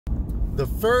The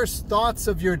first thoughts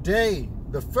of your day.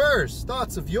 The first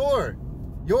thoughts of your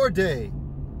day.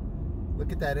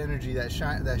 Look at that energy,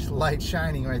 that light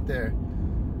shining right there.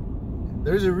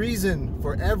 There's a reason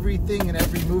for everything and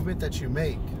every movement that you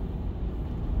make.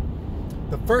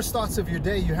 The first thoughts of your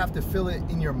day, you have to feel it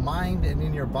in your mind and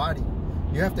in your body.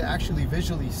 You have to actually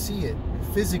visually see it,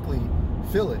 physically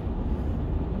feel it.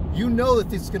 You know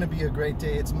that it's going to be a great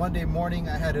day. It's Monday morning.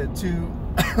 I had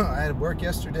I had work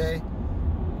yesterday.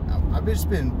 I've just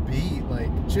been beat,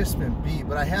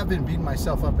 but I have been beating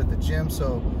myself up at the gym,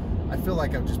 so I feel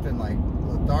like I've just been like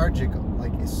lethargic.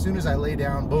 Like as soon as I lay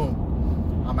down,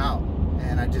 boom, I'm out.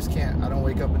 And I just can't, I don't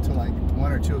wake up until like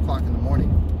 1 or 2 o'clock in the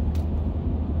morning.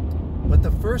 But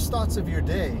the first thoughts of your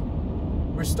day,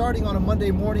 we're starting on a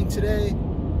Monday morning today.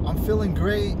 I'm feeling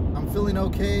great, I'm feeling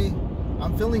okay.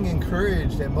 I'm feeling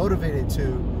encouraged and motivated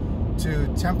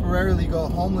to temporarily go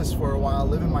homeless for a while,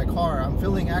 live in my car. I'm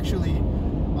feeling actually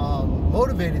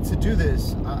motivated to do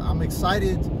this. I'm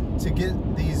excited to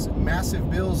get these massive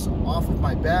bills off of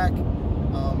my back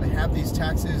and have these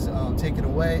taxes taken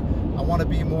away. I want to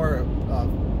be more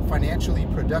financially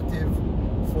productive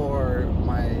for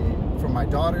my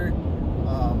daughter.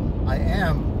 I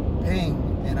am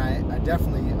paying, and I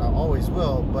definitely always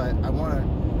will, but I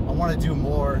want to do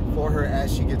more for her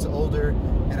as she gets older,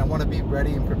 and I want to be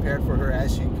ready and prepared for her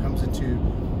as she comes into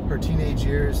her teenage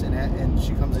years and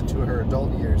she comes into her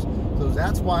adult years. So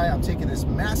that's why I'm taking this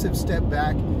massive step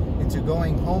back into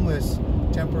going homeless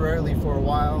temporarily for a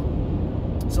while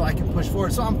so I can push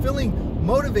forward. So I'm feeling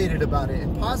motivated about it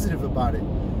and positive about it.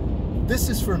 This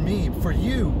is for me, for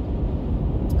you.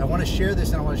 I want to share this,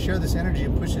 and I want to share this energy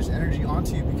and push this energy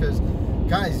onto you because,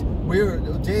 guys, we're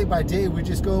day by day we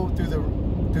just go through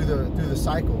the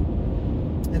cycle,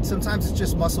 and sometimes it's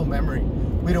just muscle memory.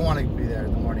 We don't want to be there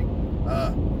in the morning.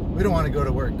 We don't want to go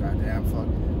to work. Goddamn, fuck.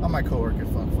 Oh, my coworker,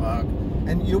 fuck.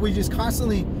 And we just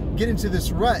constantly get into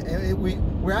this rut.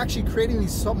 We're actually creating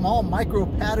these small micro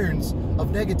patterns of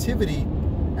negativity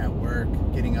at work,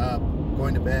 getting up,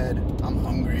 going to bed. I'm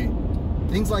hungry.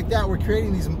 Things like that. We're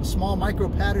creating these small micro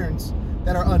patterns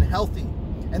that are unhealthy,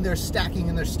 and they're stacking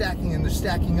and they're stacking and they're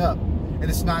stacking up, and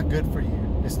it's not good for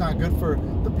you. It's not good for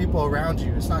the people around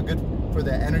you. It's not good for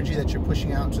the energy that you're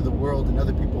pushing out into the world, and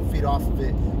other people feed off of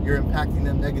it. You're impacting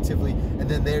them negatively, and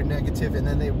then they're negative, and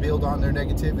then they build on their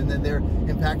negative, and then they're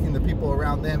impacting the people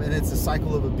around them, and it's a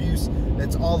cycle of abuse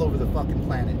that's all over the fucking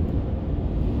planet.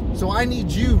 So I need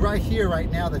you right here,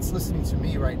 right now, that's listening to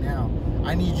me right now.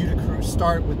 I need you to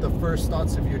start with the first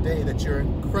thoughts of your day, that you're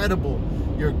incredible,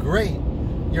 you're great,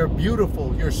 you're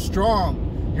beautiful, you're strong,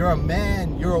 you're a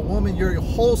man, you're a woman, you're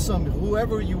wholesome,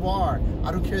 whoever you are.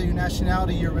 I don't care your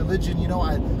nationality, your religion.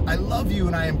 I love you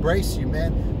and I embrace you,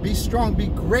 man. Be strong, be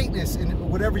greatness in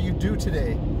whatever you do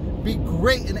today. Be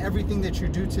great in everything that you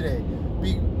do today.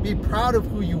 Be proud of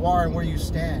who you are and where you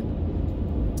stand.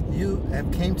 You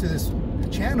have came to this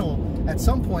channel at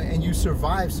some point and you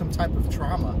survived some type of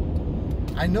trauma.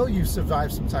 I know you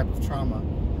survived some type of trauma,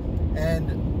 and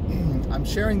I'm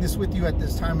sharing this with you at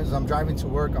this time as I'm driving to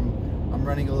work. I'm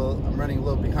running a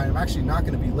little behind. I'm actually not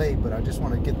going to be late, but I just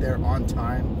want to get there on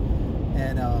time.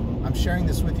 And I'm sharing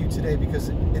this with you today because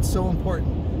it's so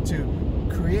important to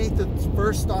create the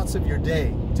first thoughts of your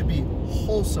day to be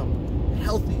wholesome,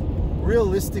 healthy,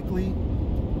 realistically.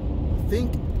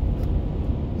 Think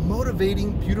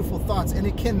motivating, beautiful thoughts, and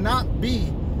it cannot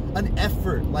be an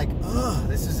effort like,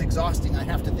 this is exhausting, I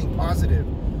have to think positive.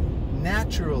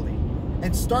 Naturally,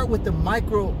 and start with the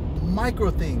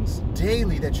micro things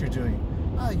daily that you're doing.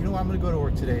 You know what, I'm gonna go to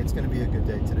work today. It's gonna be a good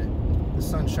day today. The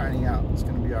sun's shining out. It's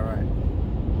gonna be all right.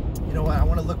 You know what, I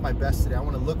want to look my best today. I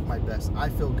want to look my best. I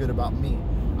feel good about me.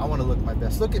 I want to look my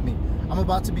best. Look at me. I'm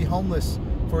about to be homeless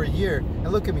for a year,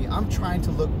 and look at me. I'm trying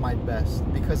to look my best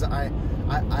because I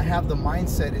have the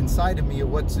mindset inside of me of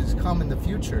what's to come in the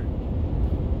future.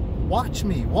 Watch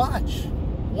me. Watch.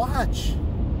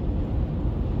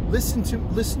 Listen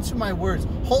to my words.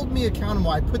 Hold me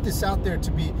accountable. I put this out there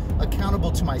to be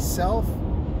accountable to myself,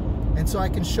 and so I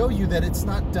can show you that it's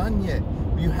not done yet.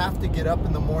 You have to get up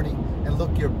in the morning and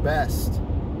look your best.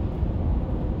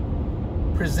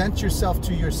 Present yourself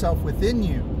to yourself within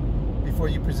you before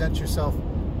you present yourself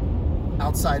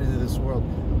outside into this world.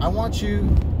 I want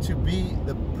you to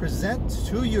present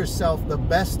to yourself the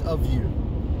best of you.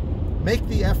 Make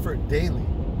the effort daily.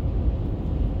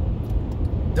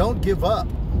 Don't give up.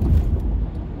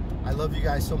 I love you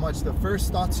guys so much. The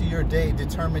first thoughts of your day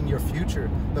determine your future.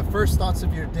 The first thoughts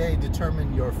of your day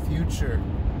determine your future.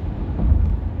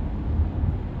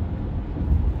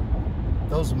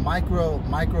 Those micro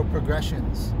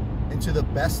progressions into the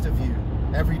best of you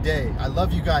every day. I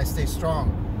love you guys. Stay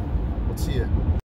strong. We'll see you.